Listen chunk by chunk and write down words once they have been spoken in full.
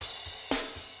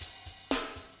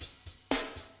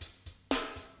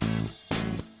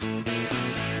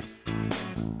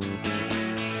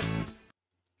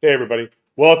Hey, everybody.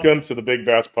 Welcome to the Big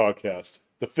Bass Podcast,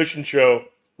 the fishing show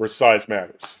where size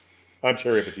matters. I'm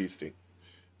Terry Battisti.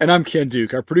 And I'm Ken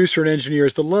Duke. Our producer and engineer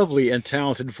is the lovely and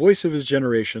talented voice of his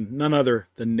generation, none other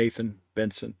than Nathan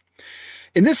Benson.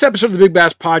 In this episode of the Big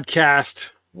Bass Podcast,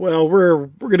 well, we're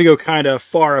going to go kind of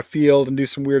far afield and do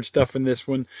some weird stuff in this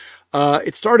one.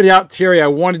 It started out, Terry, I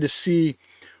wanted to see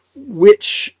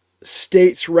which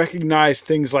states recognize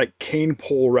things like cane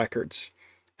pole records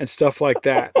and stuff like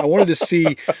that. I wanted to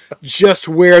see just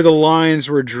where the lines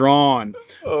were drawn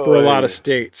for a lot of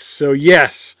states. So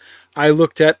yes, I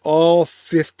looked at all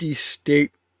 50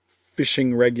 state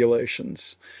fishing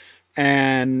regulations,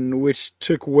 and which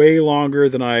took way longer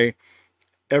than I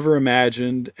ever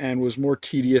imagined and was more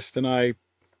tedious than I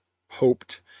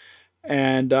hoped.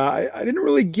 And I didn't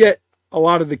really get a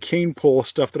lot of the cane pole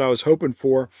stuff that I was hoping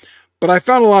for, but I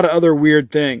found a lot of other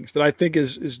weird things that I think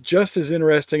is just as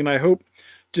interesting, and I hope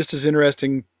just as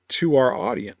interesting to our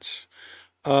audience.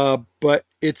 But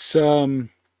it's all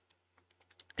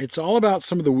about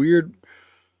some of the weird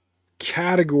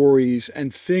categories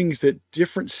and things that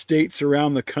different states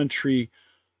around the country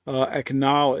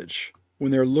acknowledge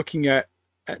when they're looking at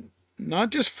not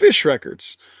just fish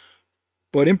records,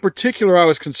 but in particular, I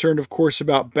was concerned, of course,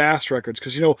 about bass records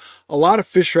because a lot of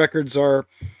fish records are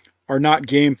not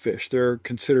game fish. They're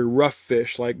considered rough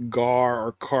fish like gar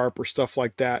or carp or stuff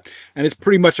like that. And it's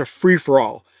pretty much a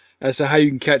free-for-all as to how you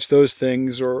can catch those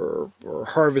things or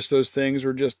harvest those things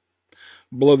or just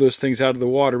blow those things out of the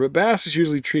water. But bass is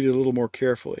usually treated a little more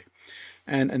carefully.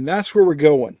 And that's where we're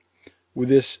going with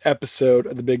this episode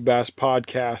of the Big Bass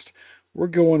Podcast. We're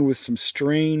going with some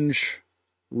strange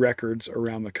records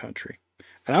around the country.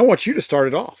 And I want you to start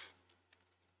it off.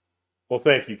 Well,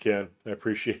 thank you, Ken. I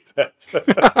appreciate that.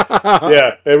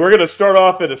 Yeah, and we're going to start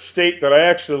off in a state that I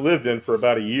actually lived in for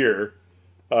about a year,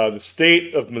 the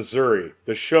state of Missouri,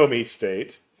 the Show Me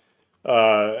State.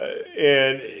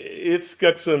 And it's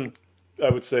got some,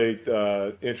 I would say,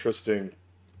 interesting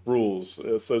rules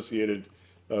associated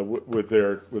with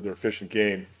their fish and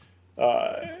game.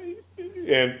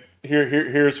 And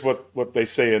here's what they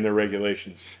say in their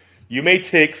regulations. You may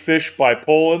take fish by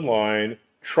pole and line,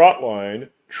 trot line,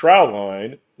 trow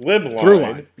line, limb line. Through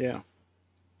line, yeah.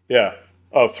 Yeah.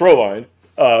 Oh, throw line,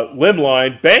 limb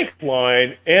line, bank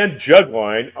line, and jug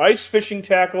line. Ice fishing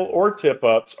tackle or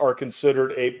tip-ups are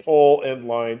considered a pole and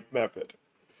line method.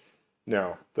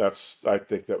 Now, I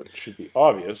think that should be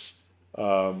obvious.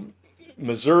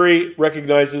 Missouri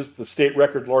recognizes the state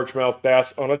record largemouth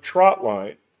bass on a trot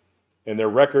line, and their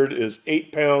record is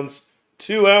 8 pounds,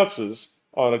 2 ounces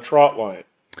on a trot line.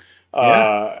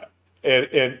 Yeah.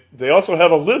 And they also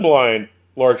have a limb line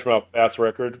largemouth bass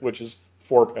record, which is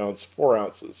 4 pounds, 4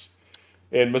 ounces.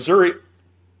 And Missouri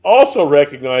also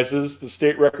recognizes the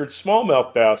state record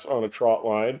smallmouth bass on a trot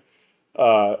line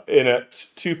in at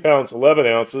 2 pounds, 11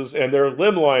 ounces. And their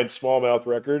limb line smallmouth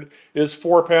record is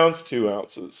 4 pounds, 2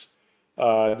 ounces.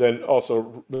 Then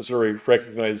also Missouri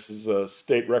recognizes a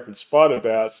state record spotted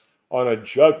bass on a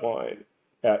jug line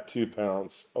at 2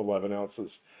 pounds, 11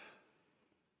 ounces.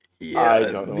 Yeah, I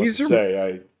don't know what to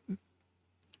say.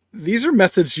 These are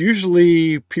methods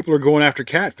usually people are going after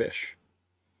catfish.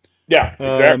 Yeah,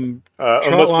 exactly.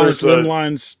 Trot lines, limb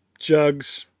lines,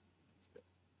 jugs.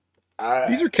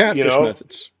 These are catfish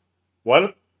methods. Why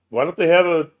don't they have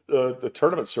a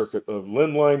tournament circuit, a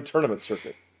limb line tournament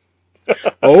circuit?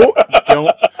 Oh,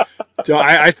 don't.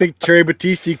 I think Terry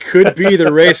Battisti could be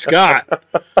the Ray Scott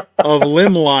of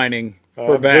limb lining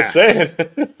for bass. Just saying.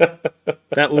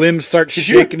 That limb starts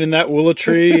shaking in that willow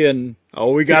tree, and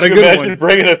we got a good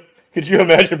one. Could you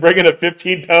imagine bringing a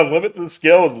 15-pound limit to the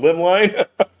scale with limb line?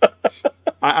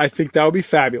 I think that would be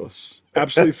fabulous.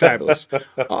 Absolutely fabulous.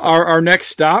 Our next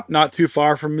stop, not too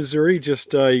far from Missouri,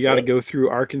 just you got to go through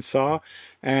Arkansas,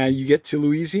 and you get to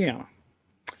Louisiana.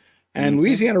 And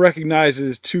Louisiana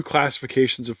recognizes 2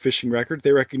 classifications of fishing record.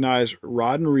 They recognize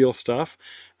rod and reel stuff,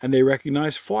 and they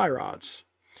recognize fly rods.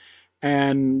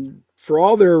 And for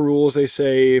all their rules, they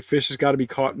say fish has got to be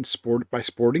caught by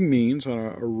sporting means on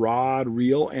a rod,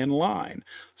 reel, and line.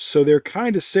 So they're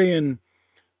kind of saying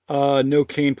no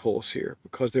cane poles here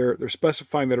because they're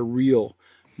specifying that a reel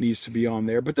needs to be on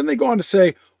there. But then they go on to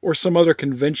say, or some other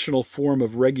conventional form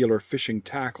of regular fishing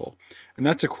tackle. And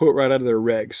that's a quote right out of their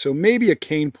regs. So maybe a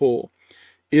cane pole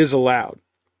is allowed.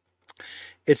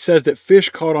 It says that fish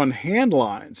caught on hand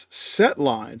lines, set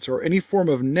lines, or any form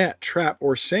of net, trap,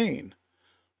 or seine.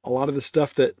 A lot of the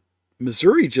stuff that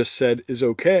Missouri just said is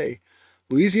okay.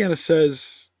 Louisiana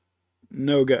says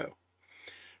no go.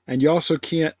 And you also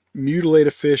can't mutilate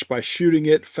a fish by shooting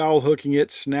it, foul hooking it,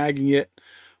 snagging it,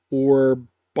 or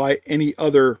by any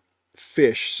other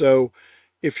fish. So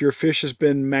if your fish has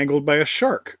been mangled by a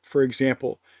shark, for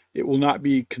example, it will not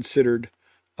be considered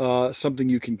something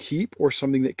you can keep or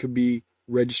something that could be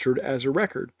registered as a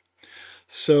record.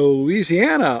 So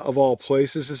Louisiana, of all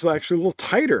places, is actually a little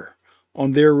tighter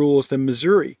on their rules than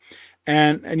Missouri.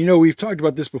 And we've talked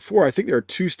about this before. I think there are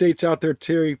 2 states out there,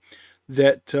 Terry,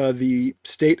 that the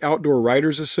State Outdoor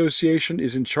Writers Association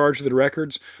is in charge of the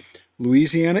records.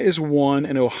 Louisiana is one,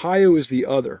 and Ohio is the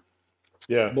other.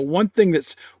 Yeah. But one thing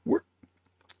that's where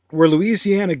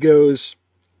Louisiana goes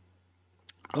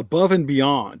above and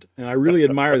beyond, and I really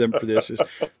admire them for this, is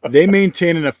they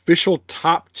maintain an official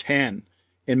top 10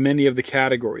 in many of the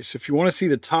categories. If you want to see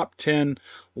the top 10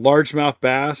 largemouth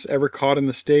bass ever caught in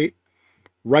the state,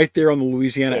 right there on the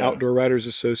Louisiana Outdoor Writers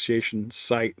Association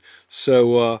site.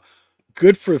 So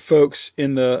good for folks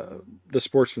in the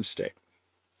sportsman state.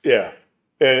 Yeah.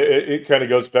 And it kind of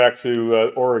goes back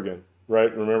to Oregon,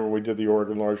 right? Remember we did the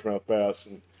Oregon largemouth bass,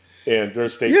 and their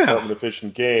state Department of Fish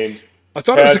and Game. I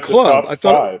thought it was a club. I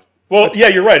thought. 5. Well, yeah,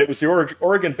 you're right. It was the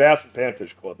Oregon Bass and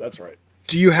Panfish Club. That's right.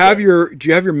 Do you have your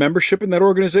membership in that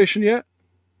organization yet?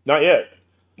 Not yet.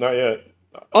 Not yet.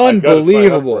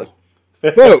 Unbelievable,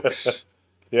 folks.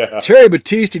 Yeah. Terry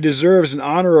Battisti deserves an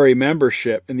honorary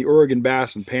membership in the Oregon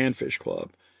Bass and Panfish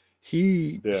Club.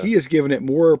 He has given it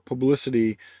more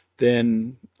publicity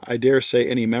than I dare say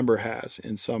any member has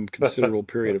in some considerable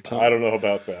period of time. I don't know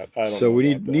about that. So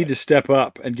we need to step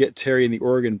up and get Terry in the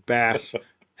Oregon Bass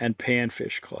and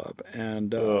Panfish Club.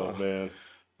 And oh man.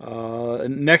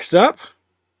 Next up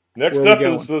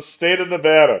is the state of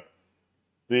Nevada.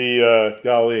 The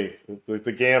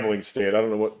the gambling state. I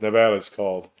don't know what Nevada's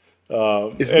called.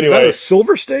 Is Nevada a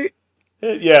silver state?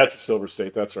 Yeah, it's a silver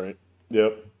state. That's right.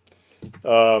 Yep.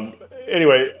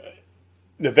 Anyway,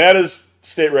 Nevada's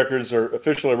state records are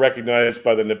officially recognized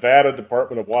by the Nevada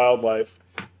Department of Wildlife,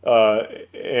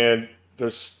 and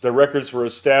their records were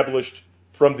established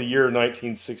from the year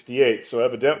 1968. So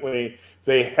evidently,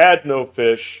 they had no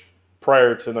fish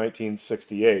prior to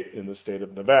 1968 in the state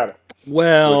of Nevada.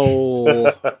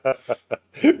 Well,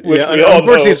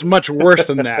 unfortunately, it's much worse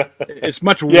than that. It's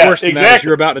much worse than that, as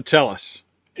you're about to tell us.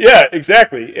 Yeah,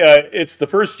 exactly. It's the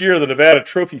first year of the Nevada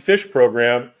Trophy Fish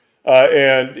Program,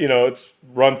 and it's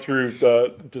run through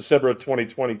December of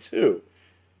 2022.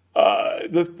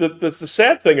 The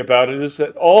sad thing about it is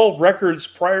that all records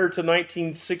prior to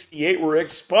 1968 were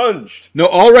expunged. No,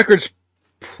 all records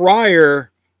prior,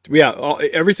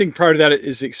 everything prior to that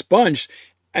is expunged,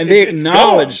 and they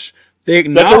acknowledge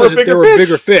that there were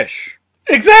bigger fish.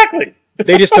 Exactly.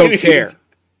 They just don't care.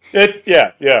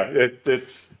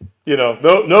 It's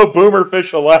no boomer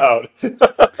fish allowed.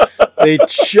 They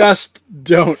just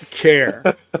don't care,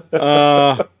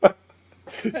 and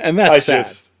that's sad.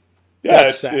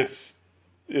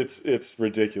 It's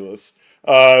ridiculous.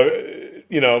 Then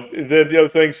the other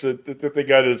things that they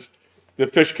got is the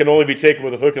fish can only be taken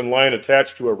with a hook and line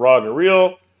attached to a rod and a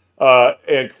reel,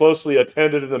 and closely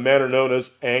attended in the manner known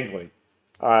as angling.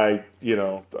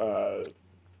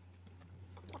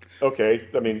 Okay.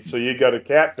 I mean, so you got a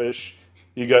catfish,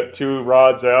 you got 2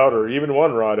 rods out or even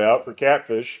 1 rod out for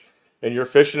catfish, and you're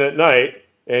fishing at night,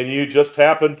 and you just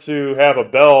happen to have a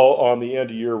bell on the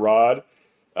end of your rod,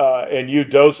 and you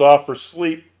doze off for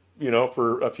sleep,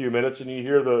 for a few minutes, and you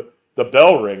hear the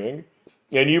bell ringing,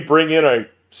 and you bring in a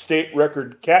state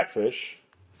record catfish.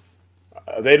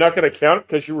 Are they not going to count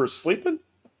because you were sleeping?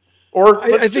 Or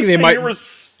I think they might.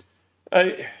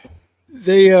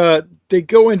 They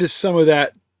go into some of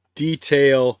that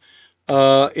detail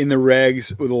in the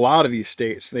regs with a lot of these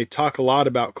states. They talk a lot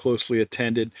about closely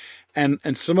attended, and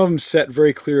some of them set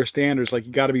very clear standards, like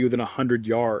you got to be within 100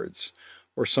 yards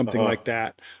or something like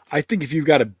that. I think if you've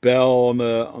got a bell on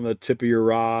the tip of your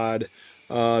rod,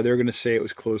 they're going to say it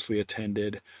was closely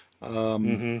attended.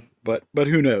 But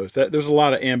who knows? There's a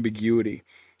lot of ambiguity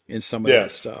in some of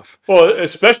that stuff. Well,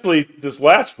 especially this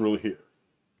last rule here,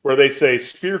 where they say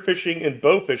spearfishing and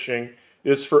bow fishing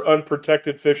is for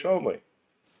unprotected fish only.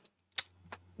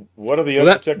 What are the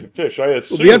unprotected fish? I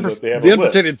assume that they have the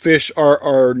unprotected fish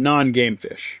are non-game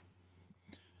fish.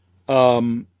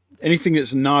 Anything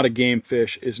that's not a game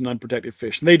fish is an unprotected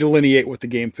fish. And they delineate what the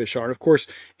game fish are. And of course,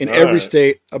 in every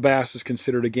state, a bass is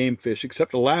considered a game fish,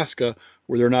 except Alaska,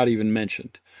 where they're not even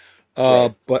mentioned.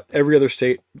 But every other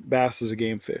state, bass is a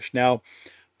game fish. Now,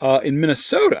 in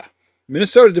Minnesota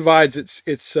divides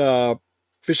its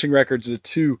fishing records into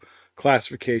 2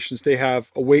 classifications. They have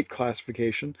a weight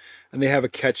classification, and they have a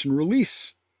catch and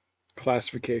release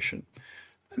classification.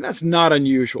 And that's not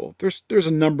unusual. There's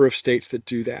a number of states that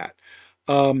do that.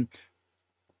 But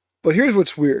here's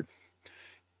what's weird.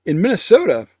 In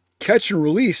Minnesota, catch and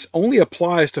release only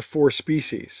applies to 4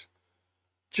 species.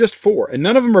 Just 4. And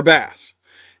none of them are bass.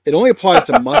 It only applies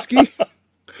to muskie,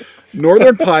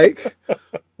 northern pike,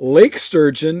 lake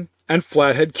sturgeon, and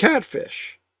flathead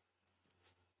catfish.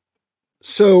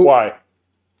 So Why?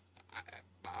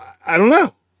 I don't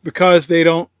know. Because they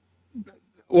don't.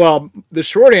 Well, the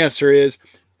short answer is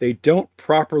they don't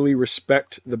properly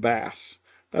respect the bass.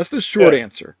 That's the short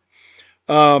answer.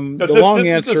 The long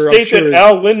answer, is the state sure, that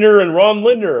Al Lindner and Ron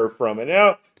Lindner are from. And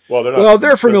now, well, they're not. Well,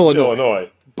 they're from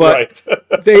Illinois. But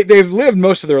right. they've lived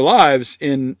most of their lives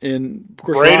in of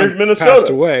course, Brainerd, Ron Minnesota. passed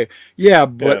away. Yeah,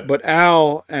 but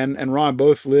Al and Ron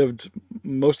both lived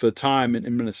most of the time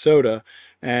in Minnesota.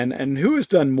 And who has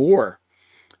done more?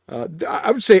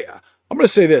 I would say, I'm going to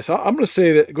say this. I'm going to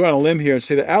say that, go on a limb here and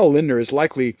say that Al Lindner is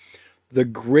likely the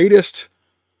greatest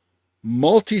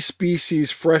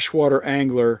multi-species freshwater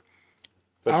angler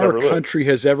our country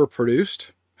has ever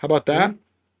produced. How about that?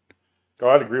 Mm-hmm. Oh,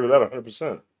 I'd agree with that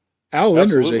 100%. Al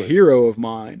Lindner is a hero of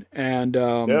mine, and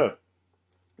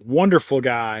wonderful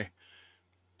guy,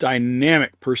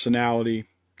 dynamic personality,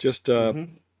 just a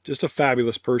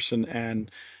fabulous person,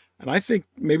 and I think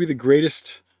maybe the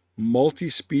greatest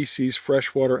multi-species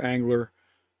freshwater angler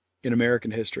in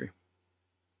American history.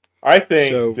 I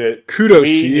think that kudos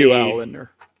to you, Al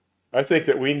Lindner. I think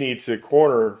that we need to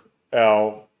corner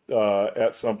Al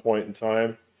at some point in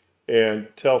time and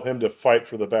tell him to fight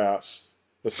for the bass,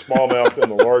 the smallmouth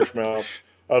and the largemouth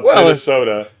of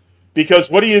Minnesota.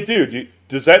 Because what do?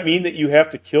 Does that mean that you have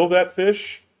to kill that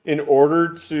fish in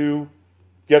order to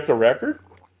get the record?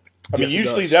 I mean,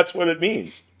 usually that's what it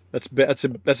means.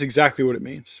 That's exactly what it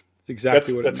means.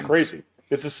 That's crazy.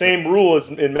 It's the same rule as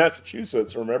in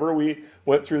Massachusetts. Remember, we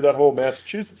went through that whole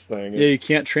Massachusetts thing. Yeah, you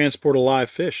can't transport a live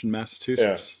fish in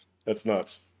Massachusetts. Yeah, that's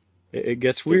nuts. It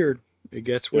gets weird. It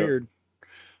gets weird.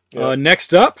 Yeah.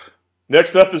 Next up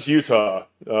is Utah,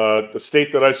 the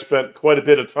state that I spent quite a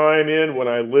bit of time in when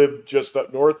I lived just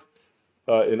up north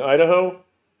in Idaho.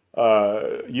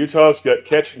 Utah's got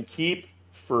catch and keep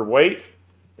for weight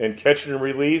and catch and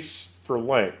release for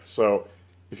length. So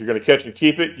if you're going to catch and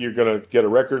keep it, you're going to get a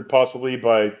record possibly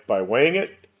by weighing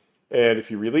it. And if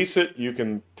you release it, you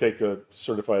can take a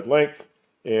certified length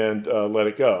and let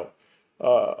it go.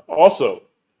 Also,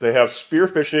 they have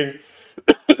spearfishing,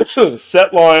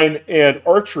 set line, and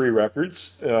archery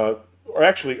records. Or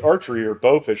actually, archery or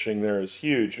bow fishing there is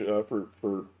huge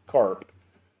for carp.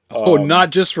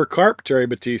 Not just for carp, Terry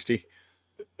Battisti.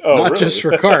 Oh, not really? Just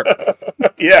for carp.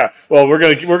 Yeah. Well, we're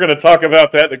gonna talk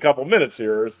about that in a couple minutes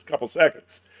here, or a couple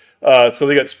seconds. So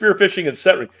they got spearfishing and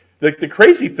set. The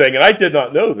crazy thing, and I did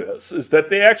not know this, is that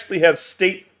they actually have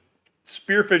state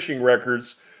spearfishing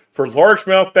records for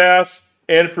largemouth bass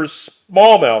and for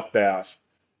smallmouth bass.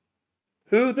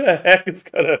 Who the heck is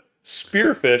gonna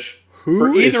spearfish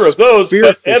for either of those?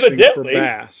 But evidently, for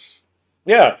bass.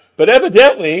 Yeah, but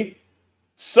evidently,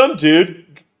 some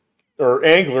dude or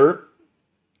angler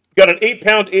got an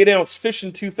 8-pound, 8-ounce fish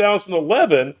in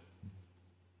 2011,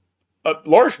 a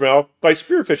largemouth, by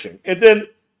spearfishing. And then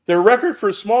their record for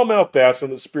smallmouth bass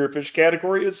in the spearfish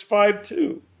category is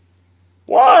 5.2.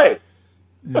 Why?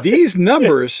 These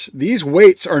numbers, these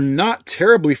weights are not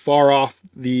terribly far off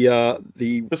the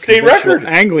state record,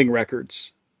 angling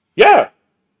records. Yeah,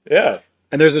 yeah.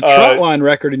 And there's a trout line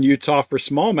record in Utah for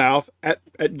smallmouth at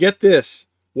get this.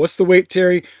 What's the weight,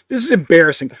 Terry? This is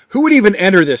embarrassing. Who would even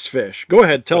enter this fish? Go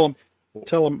ahead, tell them.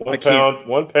 1 pound,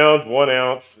 1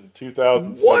 ounce in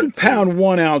 2000. 1 pound,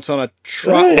 1 ounce on a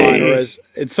trot line, or as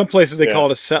in some places they call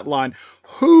it a set line.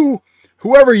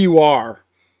 Whoever you are,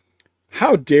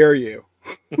 how dare you?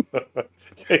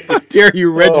 How dare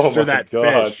you register that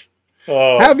fish?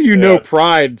 Oh, have you no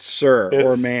pride, sir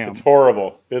or ma'am? It's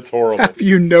horrible. It's horrible. Have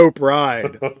you no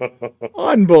pride?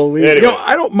 Unbelievable. Anyway,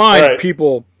 I don't mind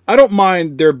people. I don't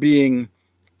mind there being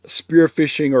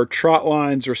spearfishing or trot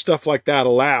lines or stuff like that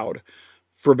allowed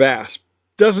for bass.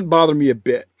 Doesn't bother me a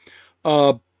bit.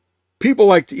 People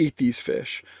like to eat these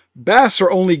fish. Bass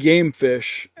are only game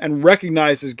fish and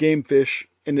recognized as game fish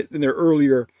in their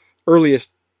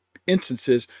earliest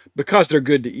instances because they're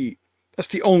good to eat. That's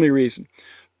the only reason.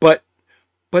 But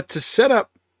to set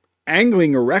up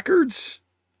angling records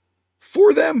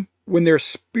for them when they're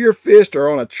spearfished or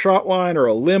on a trot line or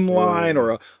a limb line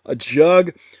or a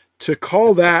jug, to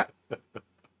call that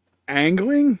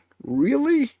angling?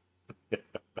 Really?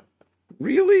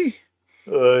 Really?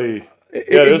 There's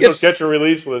no catch and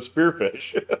release with a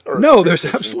spearfish. No, there's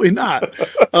absolutely not.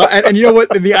 And you know what?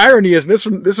 The irony is, this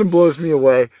one blows me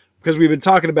away, because we've been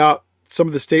talking about some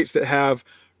of the states that have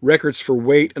records for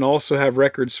weight and also have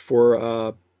records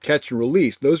for catch and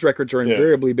release. Those records are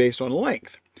invariably based on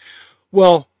length.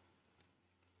 Well,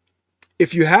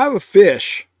 if you have a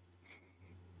fish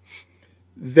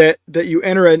that you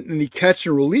enter in the catch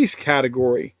and release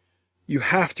category, you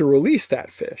have to release that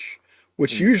fish,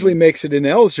 which usually makes it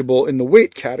ineligible in the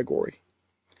weight category.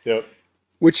 Yep.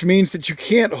 Which means that you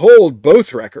can't hold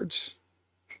both records.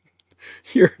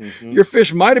 Your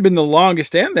fish might have been the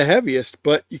longest and the heaviest,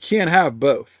 but you can't have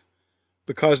both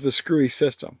because of the screwy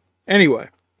system. Anyway,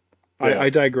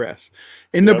 I digress.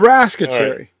 In Nebraska,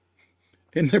 Terry,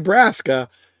 in Nebraska,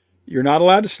 you're not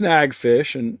allowed to snag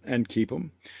fish and keep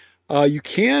them. You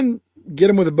can get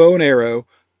them with a bow and arrow,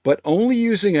 but only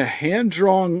using a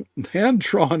hand-drawn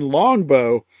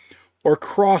longbow or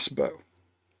crossbow.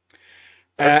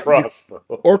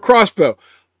 Or crossbow.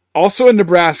 Also in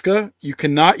Nebraska, you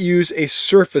cannot use a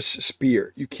surface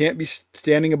spear. You can't be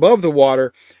standing above the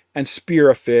water and spear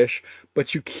a fish,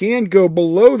 but you can go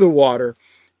below the water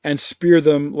and spear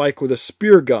them like with a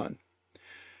spear gun.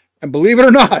 And believe it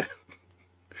or not,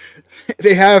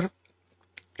 they have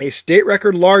a state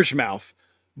record largemouth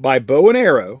by bow and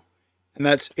arrow, and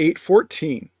that's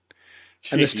 814.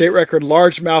 Jeez. And the state record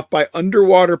largemouth by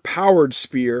underwater powered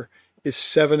spear is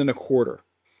 7 1/4.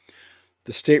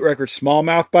 The state record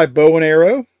smallmouth by bow and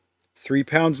arrow, 3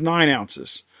 pounds 9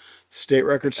 ounces. State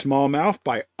record smallmouth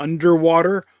by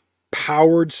underwater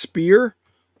powered spear,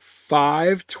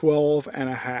 512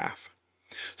 1/2.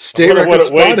 State record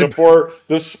spotted before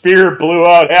the spear blew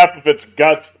out half of its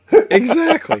guts.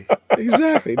 Exactly.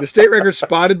 The state record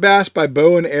spotted bass by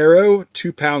bow and arrow,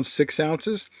 2 pounds 6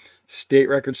 ounces. State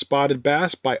record spotted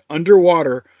bass by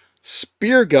underwater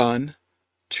spear gun,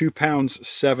 2 pounds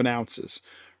 7 ounces.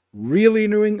 Really,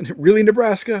 really,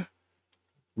 Nebraska?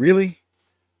 Really?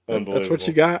 That's what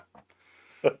you got?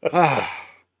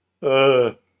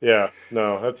 Yeah,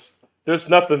 no, there's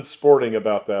nothing sporting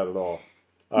about that at all.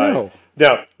 No.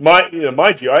 Now,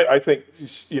 mind you, I think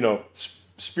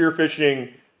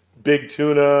spearfishing big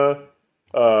tuna,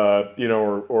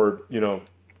 or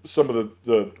some of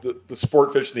the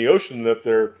sport fish in the ocean that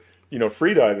they're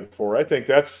free diving for. I think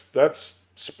that's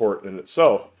sport in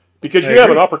itself because you have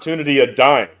an opportunity at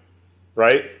dying.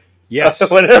 Right? Yes.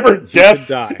 Whenever death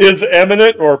is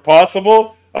imminent or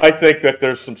possible, I think that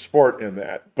there's some sport in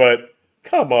that. But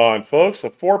come on, folks, a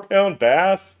 4-pound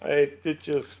bass?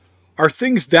 Are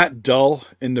things that dull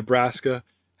in Nebraska?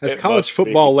 Has college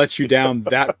football let you down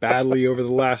that badly over the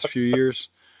last few years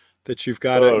that you've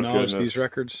got to acknowledge these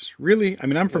records? Really? I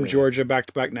mean, I'm from Georgia,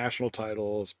 back-to-back national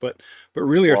titles, but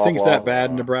really, are things that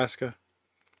bad in Nebraska?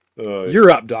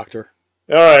 You're up, Doctor.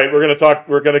 All right, we're going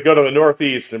to go to the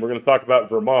Northeast, and we're going to talk about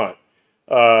Vermont,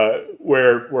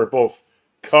 where both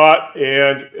caught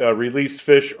and released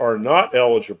fish are not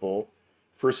eligible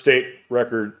for state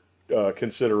record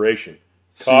consideration.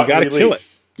 So you got to kill it.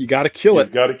 You got to kill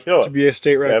it. To be a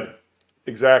state record. Yeah,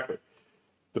 exactly.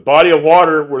 The body of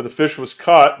water where the fish was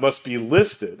caught must be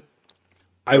listed.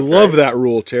 I love that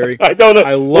rule, Terry. I don't know.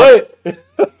 I love it.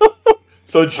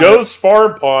 So Joe's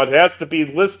farm pond has to be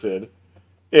listed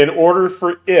in order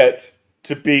for it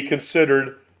to be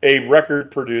considered a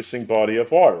record-producing body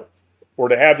of water, or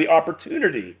to have the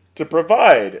opportunity to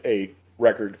provide a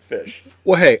record fish.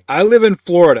 Well, hey, I live in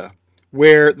Florida,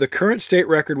 where the current state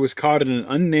record was caught in an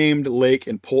unnamed lake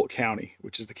in Polk County,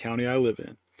 which is the county I live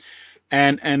in.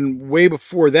 And way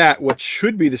before that, what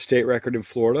should be the state record in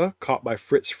Florida, caught by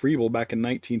Fritz Friebel back in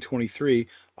 1923,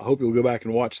 I hope you'll go back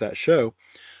and watch that show,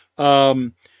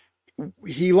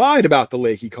 he lied about the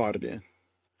lake he caught it in.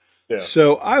 Yeah.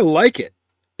 So I like it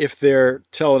if they're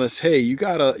telling us, hey, you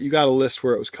gotta list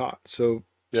where it was caught. So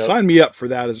sign me up for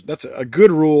that. That's a good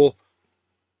rule.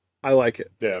 I like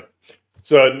it. Yeah.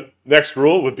 So next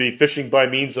rule would be fishing by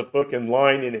means of hook and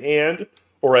line in hand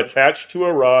or attached to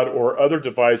a rod or other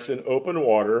device in open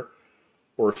water,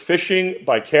 or fishing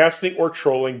by casting or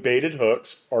trolling baited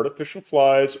hooks, artificial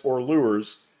flies, or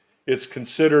lures. It's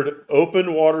considered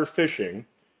open water fishing,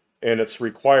 and it's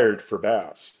required for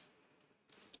bass.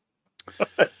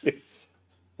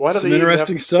 Why do some they interesting even have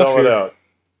to stuff spell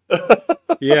here.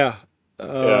 Yeah.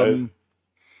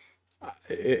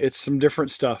 It's some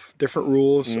different stuff, different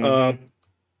rules.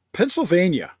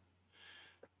 Pennsylvania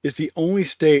is the only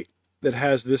state that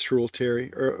has this rule,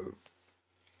 Terry.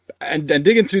 And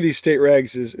digging through these state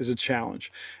regs is a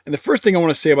challenge. And the first thing I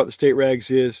want to say about the state regs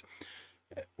is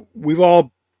we've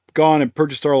all gone and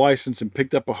purchased our license and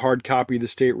picked up a hard copy of the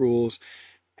state rules,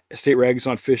 state regs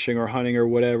on fishing or hunting or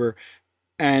whatever.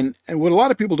 And what a lot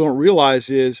of people don't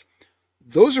realize is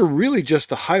those are really just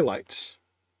the highlights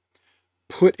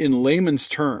put in layman's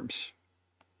terms.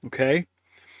 Okay?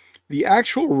 The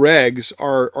actual regs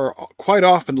are quite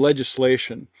often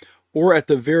legislation, or at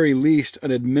the very least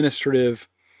an administrative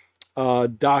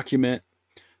document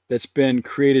that's been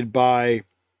created by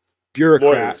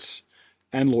bureaucrats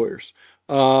and lawyers.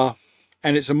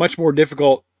 And it's a much more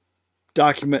difficult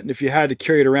document, and if you had to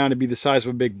carry it around, it'd be the size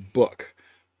of a big book.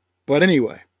 But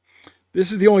anyway,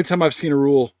 this is the only time I've seen a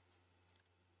rule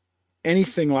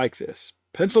anything like this.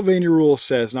 Pennsylvania rule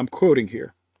says, and I'm quoting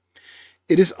here,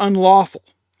 it is unlawful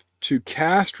to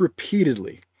cast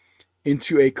repeatedly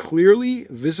into a clearly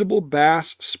visible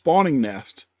bass spawning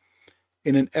nest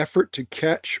in an effort to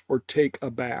catch or take a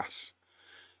bass.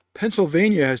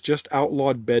 Pennsylvania has just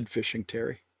outlawed bed fishing,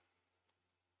 Terry.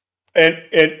 And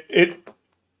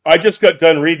I just got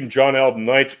done reading John Alden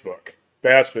Knight's book,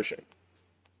 Bass Fishing.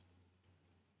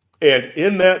 And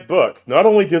in that book, not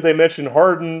only do they mention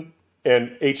Hardin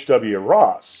and H.W.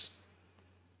 Ross,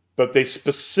 but they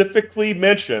specifically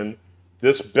mention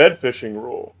this bed fishing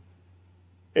rule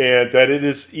and that it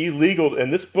is illegal.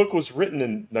 And this book was written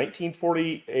in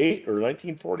 1948 or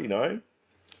 1949.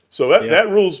 So that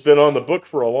rule's been on the book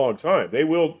for a long time.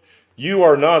 You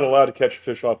are not allowed to catch a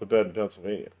fish off the bed in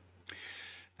Pennsylvania.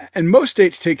 And most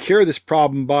states take care of this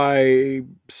problem by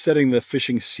setting the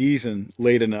fishing season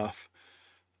late enough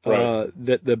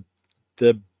that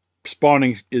the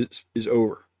spawning is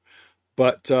over.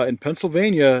 But in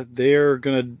Pennsylvania, they're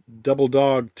going to double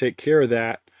dog take care of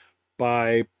that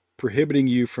by prohibiting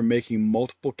you from making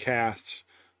multiple casts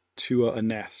to a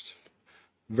nest.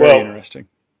 Very interesting.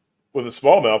 With a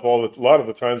smallmouth, a lot of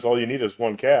the times, all you need is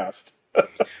one cast.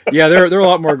 Yeah, they're a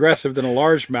lot more aggressive than a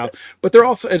largemouth, but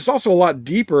it's also a lot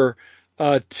deeper.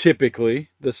 Typically,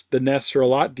 the nests are a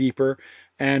lot deeper,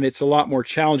 and it's a lot more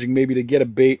challenging maybe to get a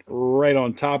bait right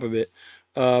on top of it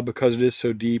because it is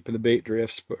so deep and the bait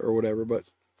drifts or whatever. But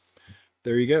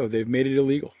there you go. They've made it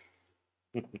illegal.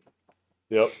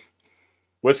 Yep.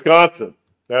 Wisconsin.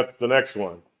 That's the next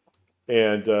one.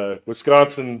 And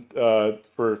Wisconsin,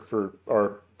 for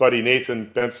our buddy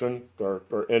Nathan Benson,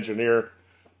 our engineer.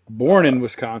 Born in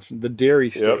Wisconsin, the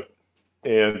dairy state.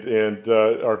 Yep. And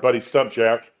our buddy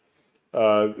Stumpjack.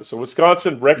 So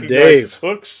Wisconsin recognizes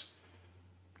hooks.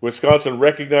 Wisconsin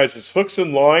recognizes hooks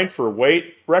and line for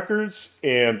weight records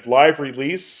and live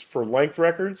release for length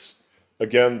records.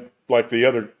 Again, like the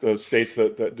other states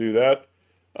that do that.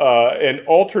 And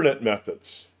alternate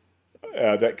methods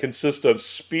that consist of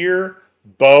spear,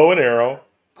 bow and arrow,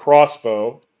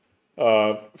 crossbow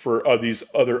for these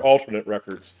other alternate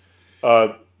records.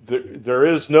 There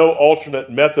is no alternate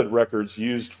method records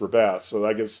used for bass, so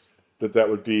I guess that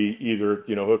would be either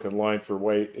hook and line for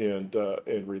weight and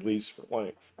release for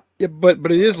length. Yeah, but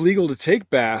it is legal to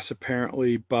take bass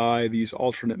apparently by these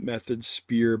alternate methods: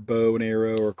 spear, bow and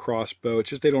arrow, or crossbow. It's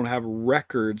just they don't have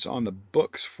records on the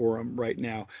books for them right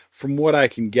now. From what I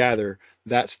can gather,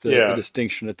 that's the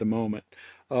distinction at the moment.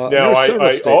 Now, there are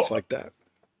several states like that.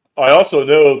 I also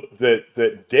know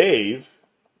that Dave,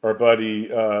 our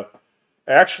buddy,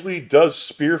 actually does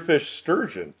spearfish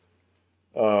sturgeon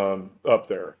up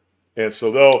there. And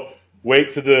so they'll wait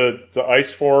till the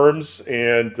ice forms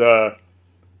and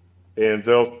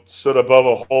they'll sit above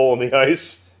a hole in the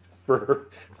ice for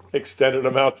extended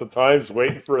amounts of times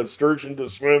waiting for a sturgeon to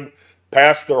swim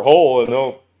past their hole, and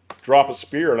they'll drop a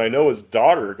spear. And I know his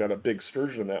daughter got a big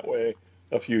sturgeon that way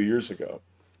a few years ago.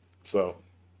 So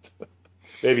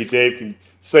maybe Dave can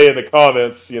say in the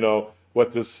comments,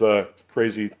 what this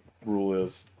crazy rule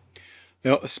is.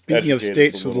 Speaking of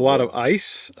states with a lot of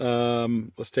ice,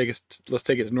 let's take it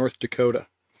to North Dakota.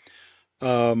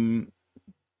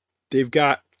 They've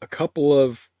got a couple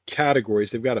of categories.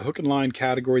 They've got a hook and line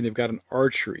category, and they've got an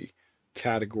archery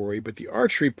category, but the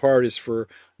archery part is for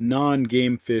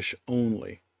non-game fish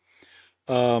only.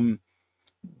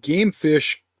 Game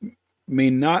fish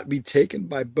may not be taken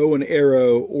by bow and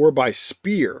arrow or by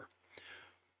spear,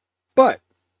 but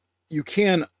you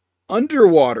can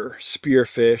underwater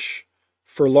spearfish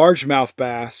for largemouth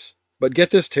bass, but get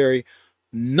this, Terry,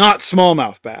 not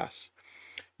smallmouth bass.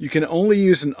 You can only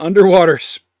use an underwater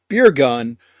spear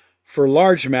gun for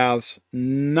largemouths,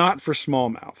 not for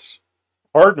smallmouths.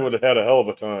 Hardin would have had a hell of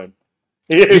a time.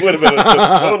 He would have been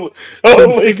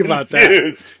totally think about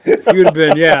confused. That. He would have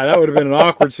been, that would have been an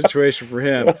awkward situation for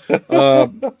him.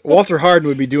 Walter Hardin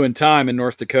would be doing time in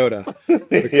North Dakota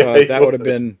because that would have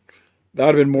been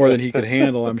more than he could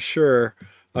handle, I'm sure.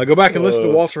 Go back and listen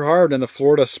to Walter Hardin and the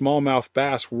Florida smallmouth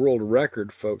bass world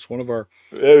record, folks. One of our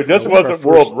it just wasn't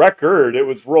world record; it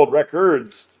was world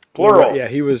records plural. Yeah,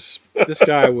 he was. This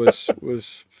guy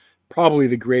was probably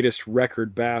the greatest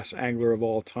record bass angler of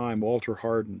all time, Walter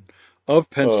Hardin of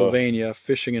Pennsylvania,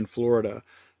 fishing in Florida.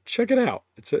 Check it out.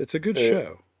 It's a good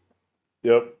show.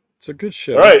 Yep, it's a good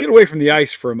show. All Let's right. get away from the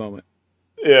ice for a moment.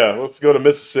 Yeah, let's go to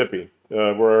Mississippi,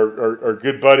 where our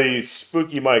good buddy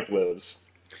Spooky Mike lives.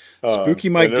 Spooky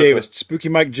Mike Davis, Spooky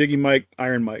Mike, Jiggy Mike,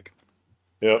 Iron Mike.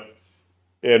 Yep.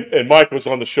 And Mike was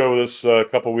on the show this a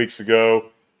couple weeks ago,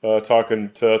 talking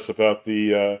to us about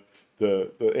the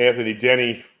Anthony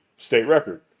Denny state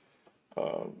record.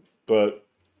 But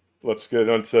let's get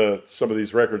onto some of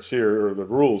these records here, or the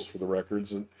rules for the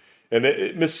records. And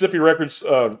Mississippi Records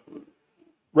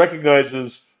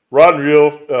recognizes rod and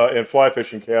reel and fly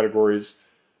fishing categories.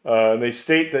 And they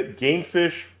state that game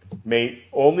fish may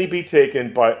only be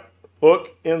taken by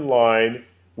hook and line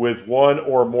with one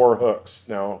or more hooks.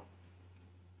 Now,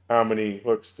 how many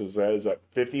hooks does that? Is that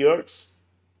 50 hooks?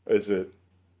 Is it,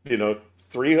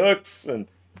 3 hooks? And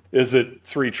is it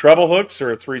 3 treble hooks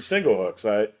or 3 single hooks?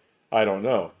 I don't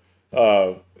know.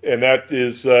 And that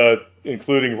is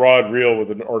including rod reel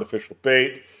with an artificial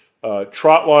bait,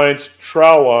 trot lines,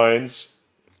 trowel lines,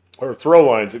 or throw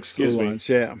lines, excuse me.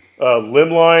 Yeah.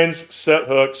 Limb lines, set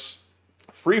hooks,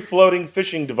 free-floating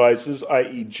fishing devices,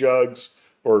 i.e. jugs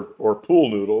or pool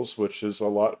noodles, which is a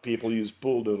lot of people use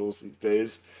pool noodles these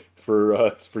days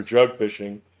for jug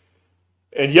fishing.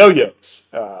 And yo-yos.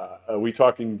 Are we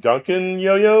talking Duncan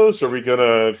yo-yos? Are we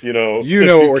gonna, You know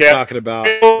what we're talking about,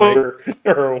 right?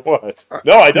 or what?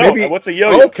 No, I don't. Maybe, What's a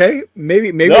yo-yo? Okay,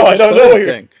 maybe No, I it's a don't know subtle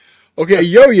thing. Okay, a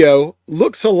yo-yo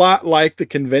looks a lot like the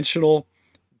conventional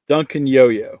Duncan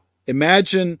yo-yo.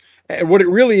 Imagine, and what it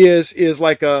really is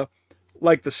like the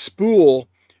spool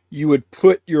you would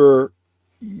put your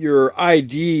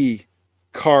ID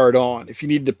card on if you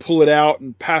need to pull it out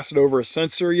and pass it over a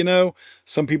sensor.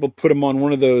 Some people put them on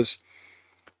one of those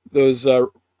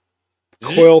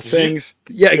coil things.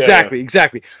 Yeah,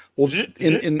 exactly. Well,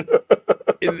 in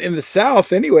the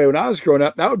South anyway, when I was growing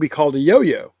up, that would be called a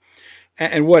yo-yo.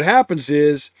 And what happens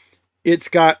is it's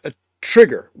got a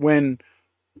trigger when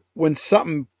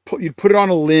something, you'd put it on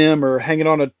a limb or hang it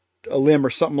on a limb or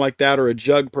something like that, or a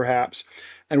jug perhaps.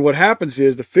 And what happens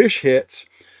is the fish hits,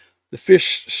 the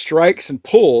fish strikes and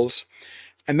pulls,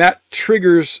 and that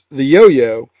triggers the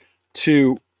yo-yo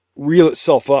to reel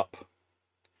itself up.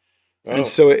 Oh. And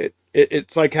so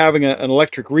it's like having an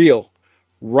electric reel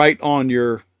right on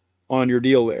your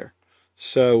deal there.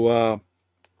 So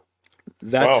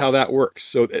that's how that works.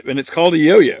 So, and it's called a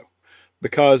yo-yo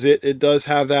because it does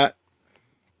have that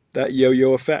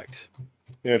yo-yo effect.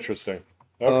 Interesting.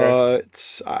 Okay.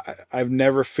 I've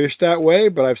never fished that way,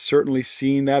 but I've certainly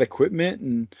seen that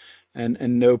equipment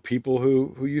and know people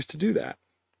who used to do that.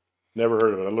 Never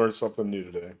heard of it. I learned something new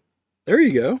today. There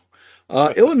you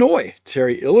go. Illinois,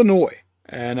 Terry, Illinois.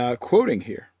 And quoting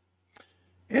here.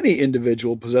 Any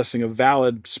individual possessing a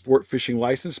valid sport fishing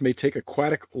license may take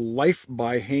aquatic life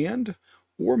by hand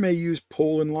or may use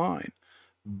pole and line,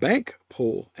 bank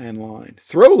pole and line,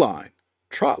 throw line,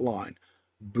 trot line,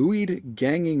 buoyed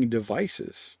ganging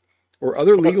devices, or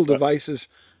other legal devices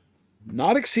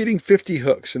not exceeding 50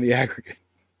 hooks in the aggregate.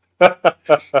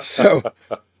 So,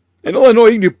 in Illinois,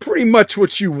 you can do pretty much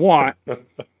what you want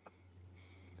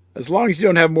as long as you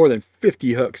don't have more than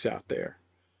 50 hooks out there.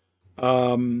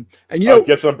 And I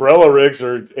guess umbrella rigs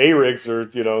or A-rigs are,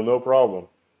 no problem.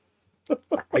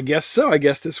 I guess so. I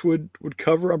guess this would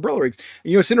cover umbrella rigs.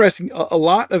 And, it's interesting. A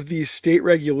lot of these state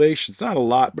regulations, not a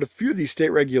lot, but a few of these state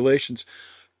regulations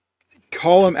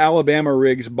call them Alabama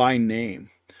rigs by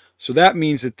name. So that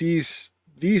means that these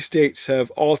states have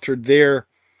altered their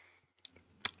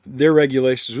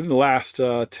regulations within the last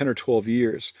 10 or 12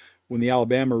 years when the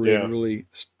Alabama rig really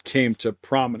came to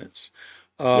prominence.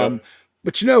 But,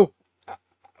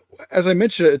 as I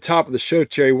mentioned at the top of the show,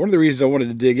 Terry, one of the reasons I wanted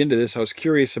to dig into this, I was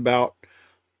curious about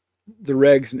the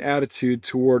regs and attitude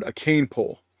toward a cane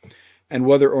pole and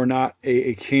whether or not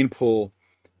a cane pole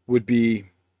would be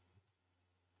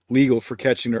legal for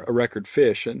catching a record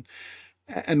fish. And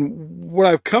what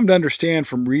I've come to understand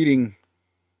from reading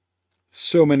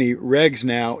so many regs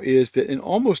now is that in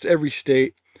almost every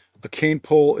state, a cane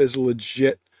pole is a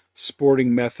legit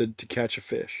sporting method to catch a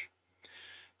fish.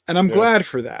 And I'm glad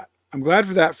for that. I'm glad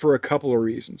for that for a couple of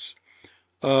reasons.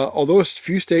 Although a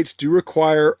few states do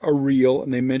require a reel,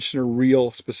 and they mention a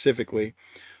reel specifically,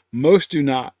 most do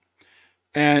not.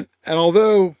 And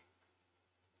although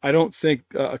I don't think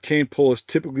a cane pole is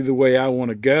typically the way I want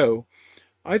to go,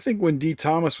 I think when D.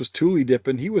 Thomas was tule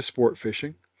dipping, he was sport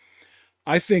fishing.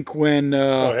 I think when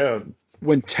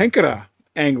tenkara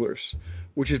anglers,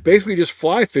 which is basically just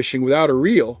fly fishing without a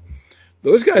reel,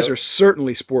 those guys are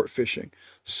certainly sport fishing.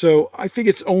 So I think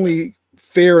it's only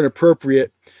fair and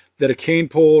appropriate that a cane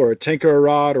pole or a tenkara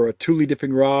rod or a tule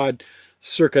dipping rod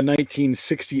circa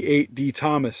 1968 D.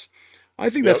 Thomas,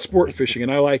 I think that's sport fishing,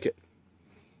 and I like it.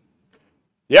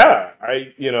 Yeah,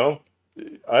 I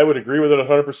would agree with it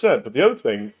 100%. But the other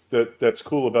thing that's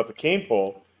cool about the cane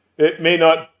pole, it may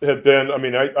not have been,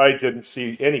 I didn't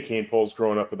see any cane poles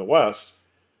growing up in the West,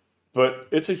 but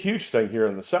it's a huge thing here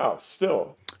in the South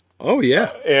still. Oh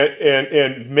yeah,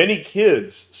 And many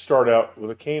kids start out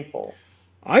with a cane pole.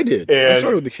 I did. I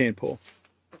started And with the cane pole.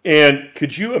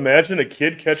 could you imagine a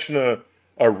kid catching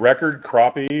a record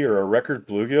crappie or a record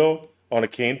bluegill on a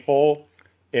cane pole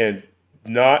and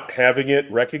not having it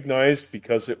recognized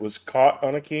because it was caught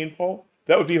on a cane pole?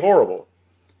 That would be horrible.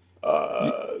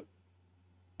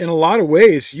 In a lot of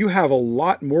ways, you have a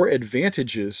lot more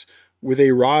advantages with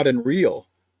a rod and reel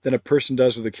than a person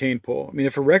does with a cane pole. I mean,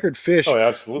 if a record fish Oh,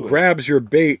 absolutely. grabs your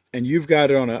bait and you've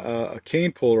got it on a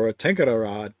cane pole or a tenkara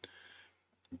rod,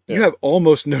 you Yeah. have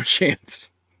almost no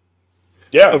chance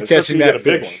Yeah, of especially catching you get that a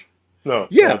big one. fish. No,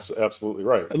 Yeah, that's absolutely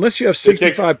right. unless you have It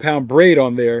takes 65-pound braid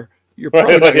on there, you're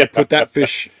probably not going to put yeah. that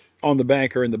fish on the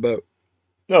bank or in the boat.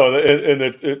 No, and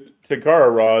the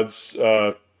Tenkara rods.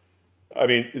 I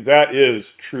mean, that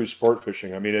is true sport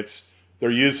fishing. I mean,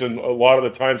 they're using a lot of the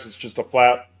times it's just a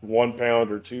flat 1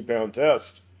 pound or 2 pound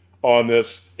test on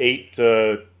this 8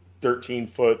 to 13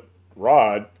 foot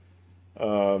rod,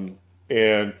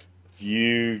 and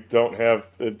you don't have.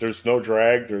 There's no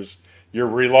drag. You're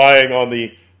relying on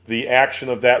the action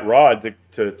of that rod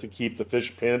to keep the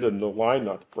fish pinned and the line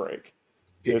not to break.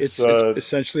 It's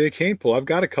essentially a cane pole. I've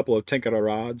got a couple of tenkara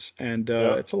rods, and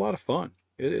Yeah, it's a lot of fun.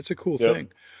 It's a cool yep,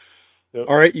 thing. yep,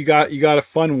 All right, you got a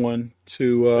fun one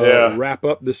to yeah. wrap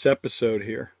up this episode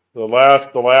here. The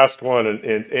last one,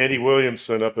 and Andy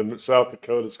Williamson up in South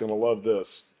Dakota is going to love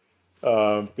this,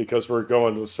 because we're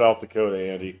going to South Dakota,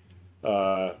 Andy.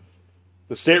 Uh,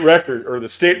 the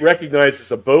state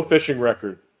recognizes a bow fishing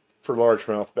record for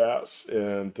largemouth bass,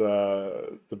 and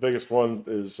the biggest one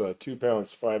is 2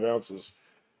 pounds 5 ounces,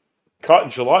 caught in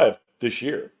July of this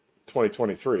year,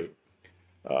 2023.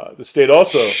 The state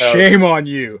also Shame on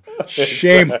you.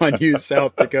 Shame on you,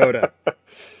 South Dakota.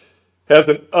 has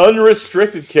an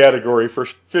unrestricted category for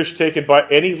fish taken by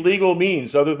any legal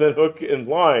means other than hook and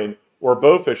line or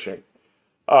bow fishing.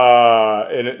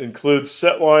 And it includes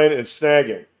set line and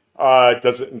snagging.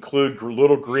 Does it include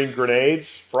little green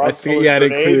grenades? I think Frog-colored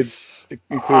it grenades?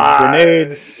 includes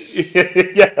grenades.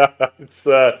 Yeah, it's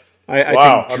I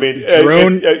wow. think I mean,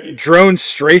 drone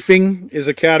strafing is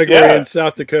a category yeah, in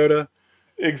South Dakota.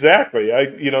 exactly.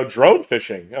 Drone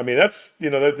fishing. I mean, that's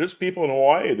there's people in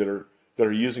Hawaii that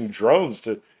are using drones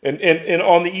and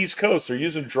on the East Coast they're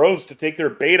using drones to take their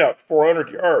bait out 400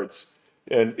 yards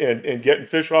and getting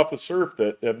fish off the surf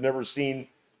that have never seen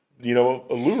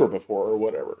a lure before or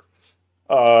whatever.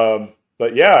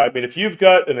 But yeah, I mean, if you've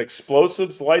got an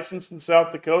explosives license in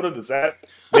South Dakota, does that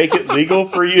make it legal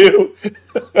for you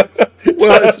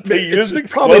Well, to use it's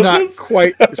probably not explosives?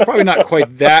 quite. It's probably not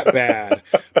quite that bad.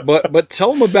 But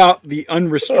tell them about the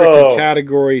unrestricted Oh,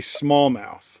 category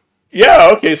smallmouth. yeah.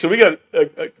 Okay, so we got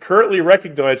currently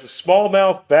recognized a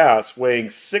smallmouth bass weighing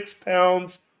 6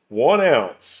 pounds 1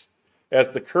 ounce as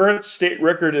the current state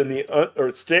record in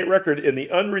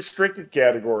the unrestricted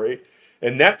category,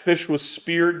 and that fish was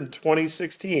speared in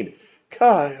 2016.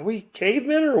 God, are we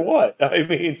cavemen or what? I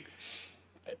mean,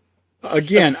 a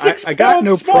Again, six I got pound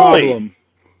no smallie. problem.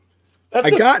 I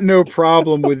That's a got no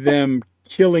problem with them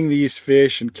killing these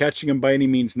fish and catching them by any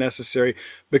means necessary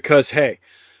because, hey,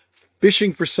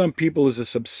 fishing for some people is a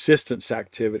subsistence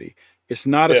activity. It's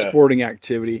not a yeah, sporting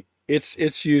activity.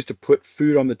 It's used to put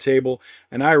food on the table,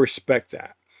 and I respect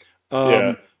that.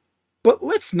 yeah. But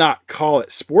let's not call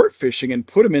it sport fishing and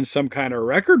put them in some kind of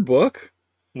record book.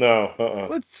 No,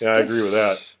 Let's yeah, I agree with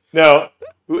that. that's Now,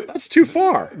 that's too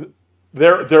far.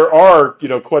 there are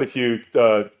quite a few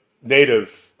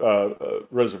native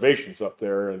reservations up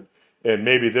there, and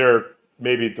maybe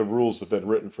the rules have been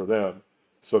written for them,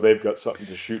 so they've got something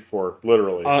to shoot for,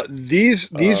 literally.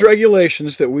 These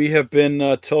regulations that we have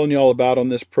been telling you all about on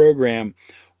this program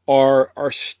are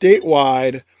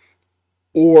statewide,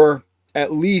 or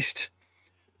at least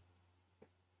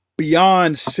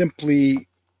beyond simply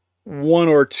one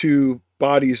or two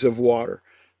bodies of water.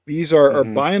 These are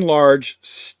Hmm. by and large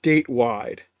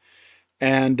statewide,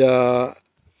 and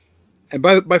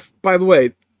by the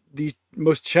way, the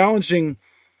most challenging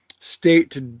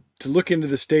state to look into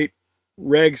the state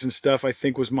regs and stuff, I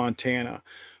think, was Montana,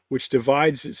 which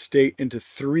divides its state into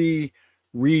three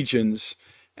regions,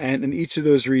 and in each of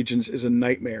those regions is a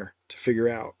nightmare to figure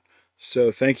out.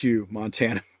 So thank you,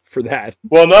 Montana, for that.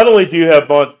 Well, not only do you have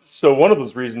so one of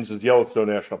those reasons is Yellowstone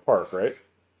National Park, right?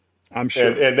 I'm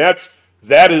And sure. and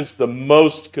that is the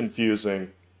most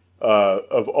confusing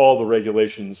of all the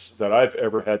regulations that I've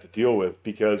ever had to deal with,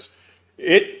 because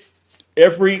it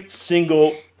every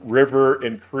single river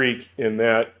and creek in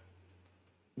that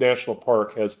national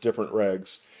park has different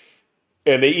regs,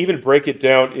 and they even break it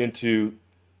down into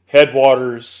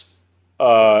headwaters,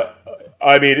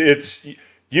 I mean,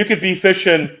 you could be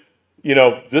fishing,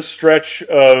 this stretch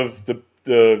of the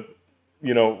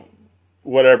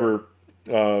whatever,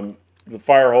 the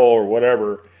fire hole or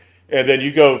whatever, and then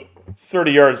you go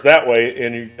 30 yards that way,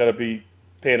 and you got to be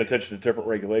paying attention to different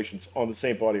regulations on the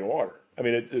same body of water. I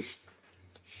mean,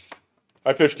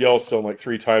 I fished Yellowstone like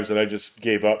 3 times, and I just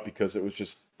gave up because it was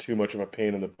just too much of a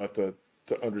pain in the butt to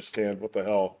understand what the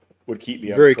hell would keep me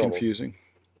out of Very trouble. confusing.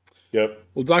 Yep.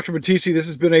 Well, Dr. Battisti, this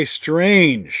has been a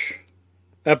strange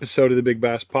episode of the Big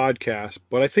Bass Podcast,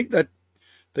 but I think that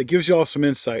gives you all some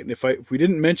insight. And if we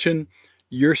didn't mention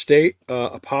your state,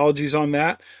 apologies on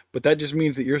that, but that just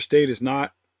means that your state is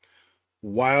not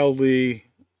wildly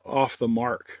off the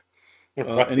mark.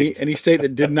 Right. Any state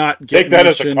that did not get take that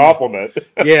mentioned, as a compliment.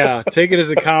 Yeah, take it as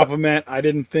a compliment. I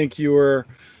didn't think you were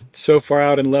so far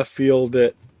out in left field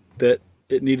that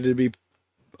it needed to be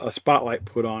a spotlight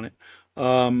put on it.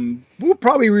 We'll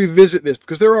probably revisit this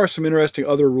because there are some interesting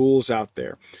other rules out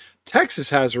there. Texas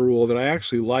has a rule that I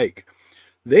actually like.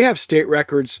 They have state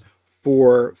records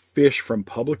for fish from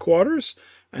public waters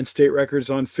and state records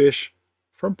on fish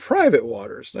from private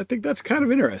waters. And I think that's kind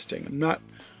of interesting. I'm not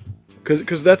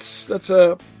because that's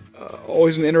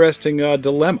always an interesting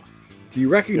dilemma. Do you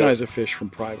recognize a fish from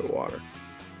private water?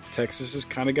 Texas has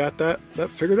kind of got that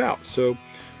figured out. So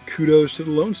kudos to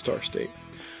the Lone Star State.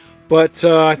 But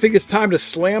I think it's time to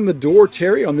slam the door,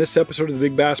 Terry, on this episode of the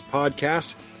Big Bass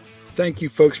Podcast. Thank you,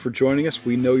 folks, for joining us.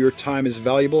 We know your time is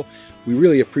valuable. We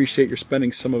really appreciate your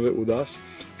spending some of it with us.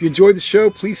 If you enjoyed the show,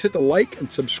 please hit the like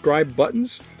and subscribe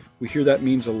buttons. We hear that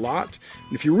means a lot.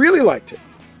 And if you really liked it,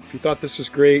 if you thought this was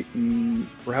great and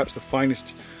perhaps the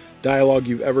finest dialogue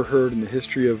you've ever heard in the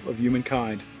history of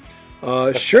humankind,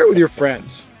 share it with your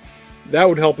friends. That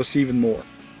would help us even more.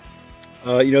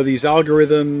 These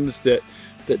algorithms that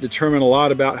determine a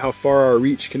lot about how far our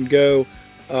reach can go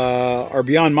are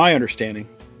beyond my understanding.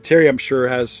 Terry, I'm sure,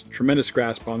 has tremendous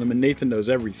grasp on them, and Nathan knows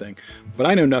everything. But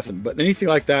I know nothing. But anything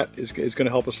like that is going to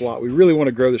help us a lot. We really want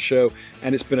to grow the show,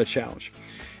 and it's been a challenge.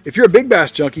 If you're a Big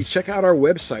Bass junkie, check out our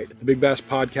website at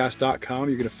thebigbasspodcast.com.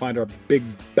 You're going to find our Big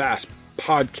Bass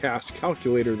Podcast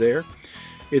calculator there.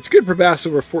 It's good for bass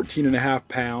over 14.5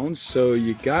 pounds, so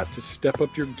you got to step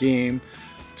up your game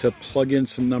to plug in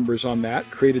some numbers on that,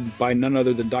 created by none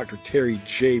other than Dr. Terry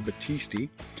J. Battisti.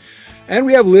 And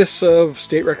we have lists of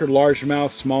state record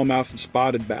largemouth, smallmouth, and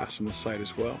spotted bass on the site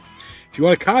as well. If you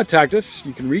want to contact us,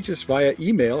 you can reach us via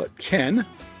email at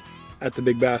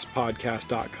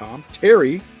ken@thebigbasspodcast.com,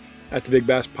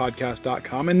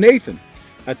 terry@thebigbasspodcast.com, and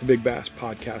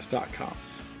nathan@thebigbasspodcast.com.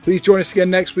 Please join us again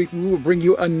next week. We will bring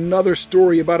you another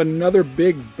story about another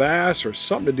big bass or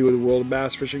something to do with the world of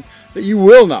bass fishing that you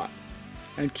will not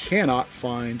and cannot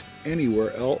find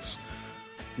anywhere else.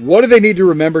 What do they need to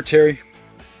remember, Terry?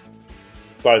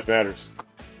 Size matters.